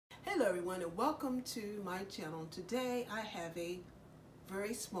Hello everyone and welcome to my channel. Today I have a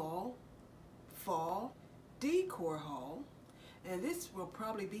very small fall decor haul, and this will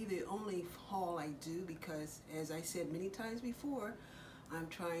probably be the only haul I do because, as I said many times before, I'm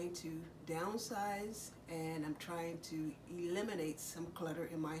trying to downsize and I'm trying to eliminate some clutter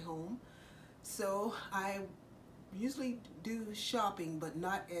in my home. So I usually do shopping, but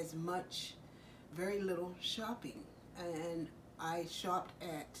not as much, very little shopping. And I shopped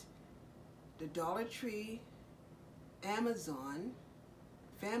at the Dollar Tree, Amazon,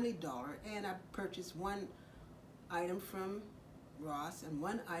 Family Dollar, and I purchased one item from Ross and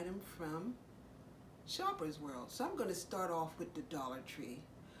one item from Shoppers World. So I'm going to start off with the Dollar Tree.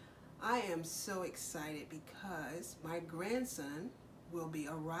 I am so excited because my grandson will be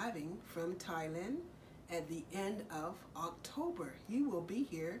arriving from Thailand at the end of October. He will be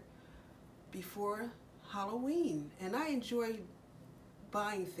here before Halloween, and I enjoy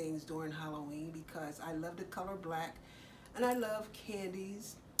buying things during Halloween because I love the color black and I love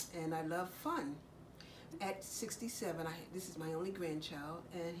candies and I love fun. At 67, this is my only grandchild,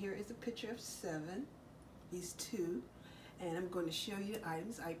 and here is a picture of 7. He's 2, and I'm going to show you the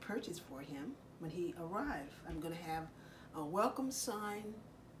items I purchased for him when he arrived. I'm going to have a welcome sign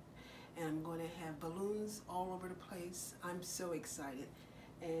and I'm going to have balloons all over the place. I'm so excited,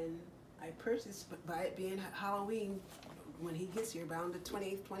 and I purchased, by it being Halloween, when he gets here around the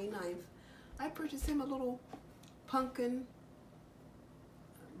 28th, 29th, I purchased him a little pumpkin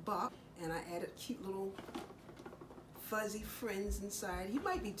box, and I added cute little fuzzy friends inside. He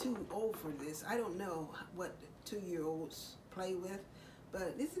might be too old for this. I don't know what 2-year-olds play with,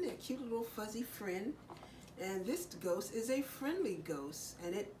 but isn't it a cute little fuzzy friend? And this ghost is a friendly ghost,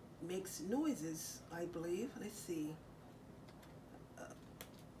 and it makes noises, I believe. Let's see.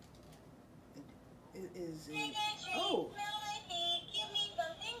 It is a, oh.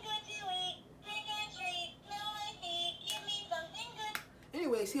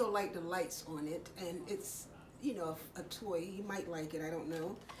 Anyways, he'll like the lights on it, and it's, you know, a toy. He might like it, I don't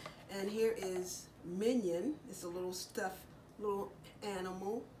know. And here is Minion. It's a little stuffed little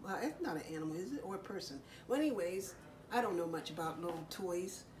animal. Well, it's not an animal, is it? Or a person. Well, anyways, I don't know much about little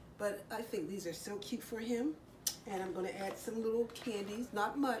toys, but I think these are so cute for him. And I'm going to add some little candies.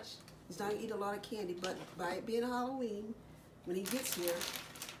 Not much. He's not going to eat a lot of candy, but by it being Halloween, when he gets here,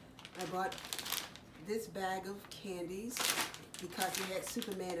 I bought this bag of candies because it had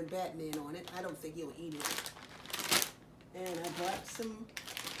Superman and Batman on it. I don't think he'll eat it. And I bought some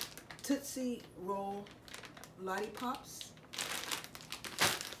Tootsie Roll lollipops.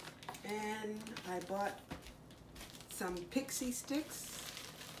 And I bought some pixie sticks.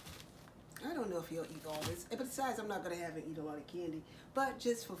 I don't know if he'll eat all this. Besides, I'm not going to have him eat a lot of candy, but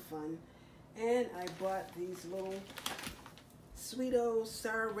just for fun. And I bought these little sweet old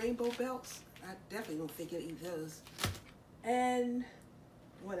sour rainbow belts. I definitely don't think he'll eat those. And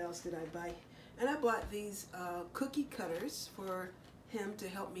what else did I buy? And I bought these cookie cutters for him to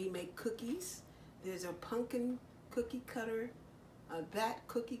help me make cookies. There's a pumpkin cookie cutter, a bat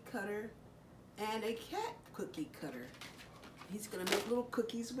cookie cutter, and a cat cookie cutter. He's going to make little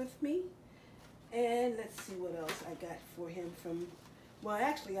cookies with me. And let's see what else I got for him from, well,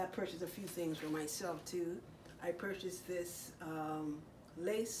 actually I purchased a few things for myself too. I purchased this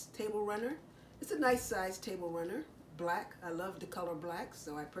lace table runner. It's a nice size table runner, black. I love the color black,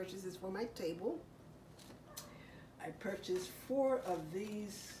 so I purchased this for my table. I purchased 4 of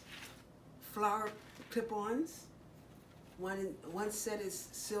these flower clip-ons. One set is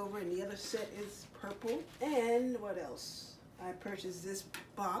silver and the other set is purple. And what else? I purchased this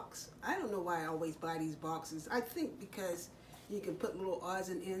box. I don't know why I always buy these boxes. I think because you can put little odds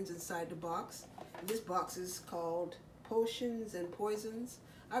and ends inside the box. This box is called Potions and Poisons.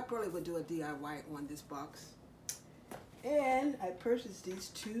 I probably would do a DIY on this box. And I purchased these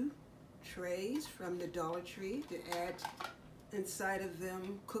 2 trays from the Dollar Tree to add inside of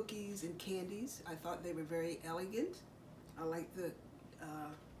them cookies and candies. I thought they were very elegant. I like the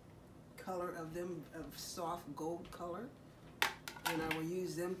color of them, of soft gold color. And I will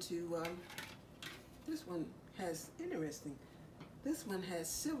use them to, this one has, interesting, this one has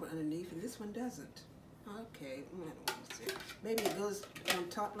silver underneath and this one doesn't. Okay, I don't want to see. Maybe it goes on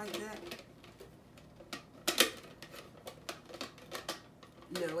top like that.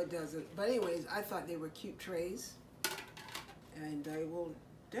 No, it doesn't. But anyways, I thought they were cute trays, and I will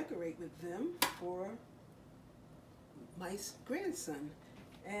decorate with them for my grandson.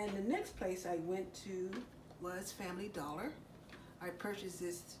 And the next place I went to was Family Dollar. I purchased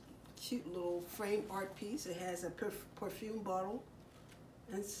this cute little frame art piece. It has a perfume bottle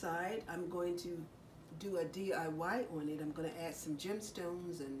inside. I'm going to do a DIY on it. I'm going to add some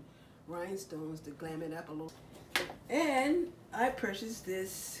gemstones and rhinestones to glam it up a little. And I purchased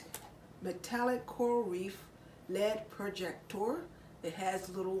this metallic coral reef LED projector. It has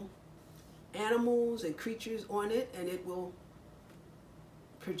little animals and creatures on it, and it will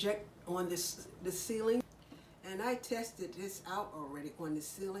project on the ceiling. And I tested this out already on the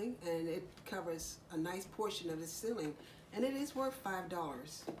ceiling, and it covers a nice portion of the ceiling, and it is worth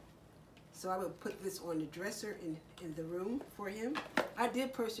 $5. So I will put this on the dresser in the room for him. I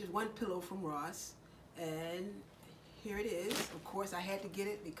did purchase one pillow from Ross, and here it is. Of course, I had to get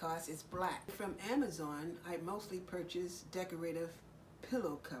it because it's black. From Amazon, I mostly purchase decorative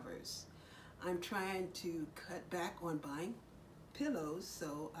pillow covers. I'm trying to cut back on buying pillows,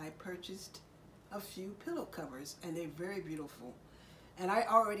 so I purchased a few pillow covers, and they're very beautiful. And I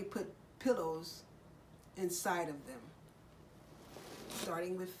already put pillows inside of them.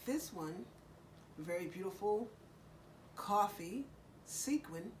 Starting with this one, very beautiful coffee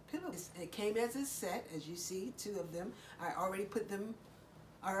sequin pillows. It came as a set, as you see, 2 of them. I already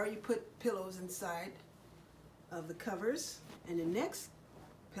put pillows inside of the covers. And the next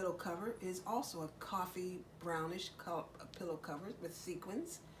pillow cover is also a coffee brownish pillow cover with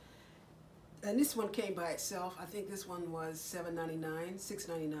sequins. And this one came by itself. I think this one was $7.99,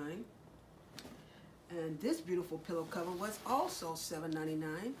 $6.99. And this beautiful pillow cover was also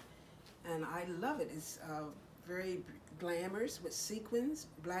 $7.99. And I love it. It's very glamorous with sequins,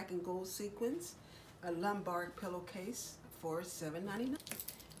 black and gold sequins. A lumbar pillowcase for $7.99.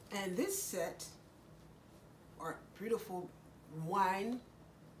 And this set are beautiful wine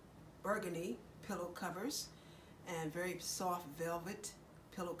burgundy pillow covers and very soft velvet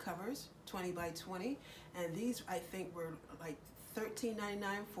pillow covers, 20 by 20, and these I think were like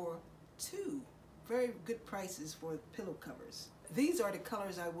 $13.99 for 2. Very good prices for pillow covers. These are the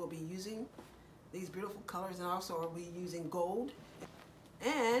colors I will be using, these beautiful colors, and also I'll be using gold.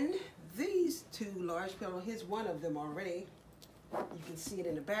 And these 2 large pillows, here's one of them already. You can see it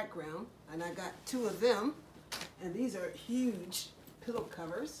in the background, and I got 2 of them, and these are huge pillow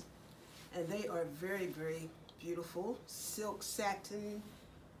covers, and they are very, very beautiful. Silk satin,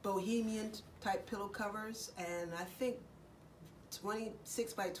 bohemian type pillow covers, and I think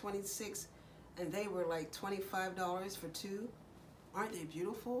 26 by 26, and they were like $25 for 2. Aren't they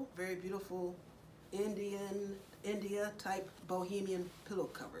beautiful? Very beautiful India type bohemian pillow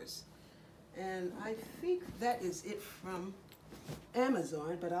covers. And I think that is it from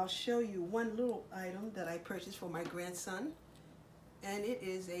Amazon, but I'll show you one little item that I purchased for my grandson, and it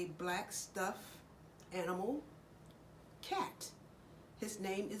is a black stuffed animal cat. His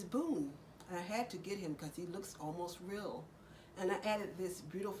name is Boone, and I had to get him because he looks almost real. And I added this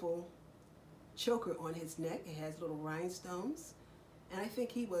beautiful choker on his neck. It has little rhinestones, and I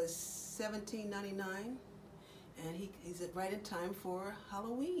think he was $17.99, and he's right in time for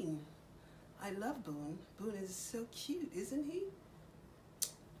Halloween. I love Boone. Boone is so cute, isn't he?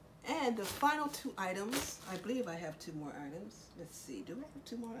 And the final 2 items, I believe I have 2 more items. Let's see, do I have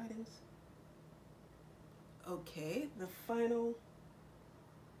 2 more items? Okay, the final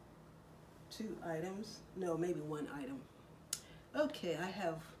 2 items, no, maybe 1 item. Okay, I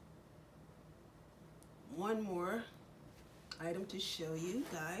have one more item to show you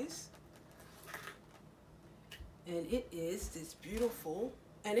guys. And it is this beautiful,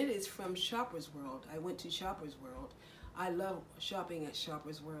 and it is from Shoppers World. I went to Shoppers World. I love shopping at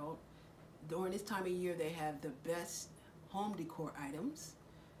Shoppers World. During this time of year, they have the best home decor items.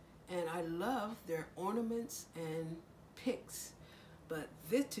 And I love their ornaments and picks. But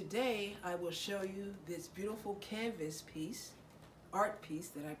today, I will show you this beautiful canvas piece, art piece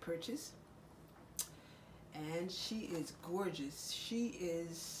that I purchased. And she is gorgeous. She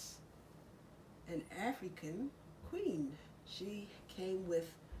is an African queen. She came with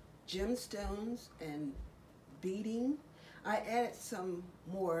gemstones and beading. I added some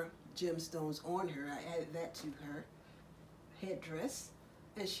more gemstones on her. I added that to her headdress,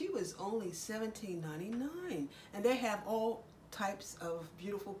 and she was only $17.99. And they have all types of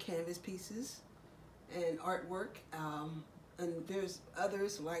beautiful canvas pieces and artwork, and there's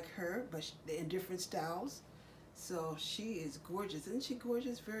others like her, but in different styles. So she is gorgeous. Isn't she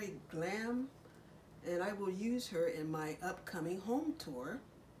gorgeous? Very glam. And I will use her in my upcoming home tour.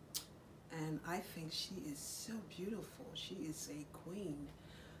 And I think she is so beautiful. She is a queen.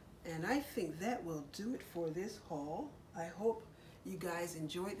 And I think that will do it for this haul. I hope you guys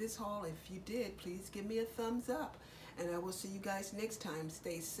enjoyed this haul. If you did, please give me a thumbs up. And I will see you guys next time.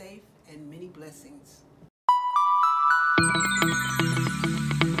 Stay safe and many blessings.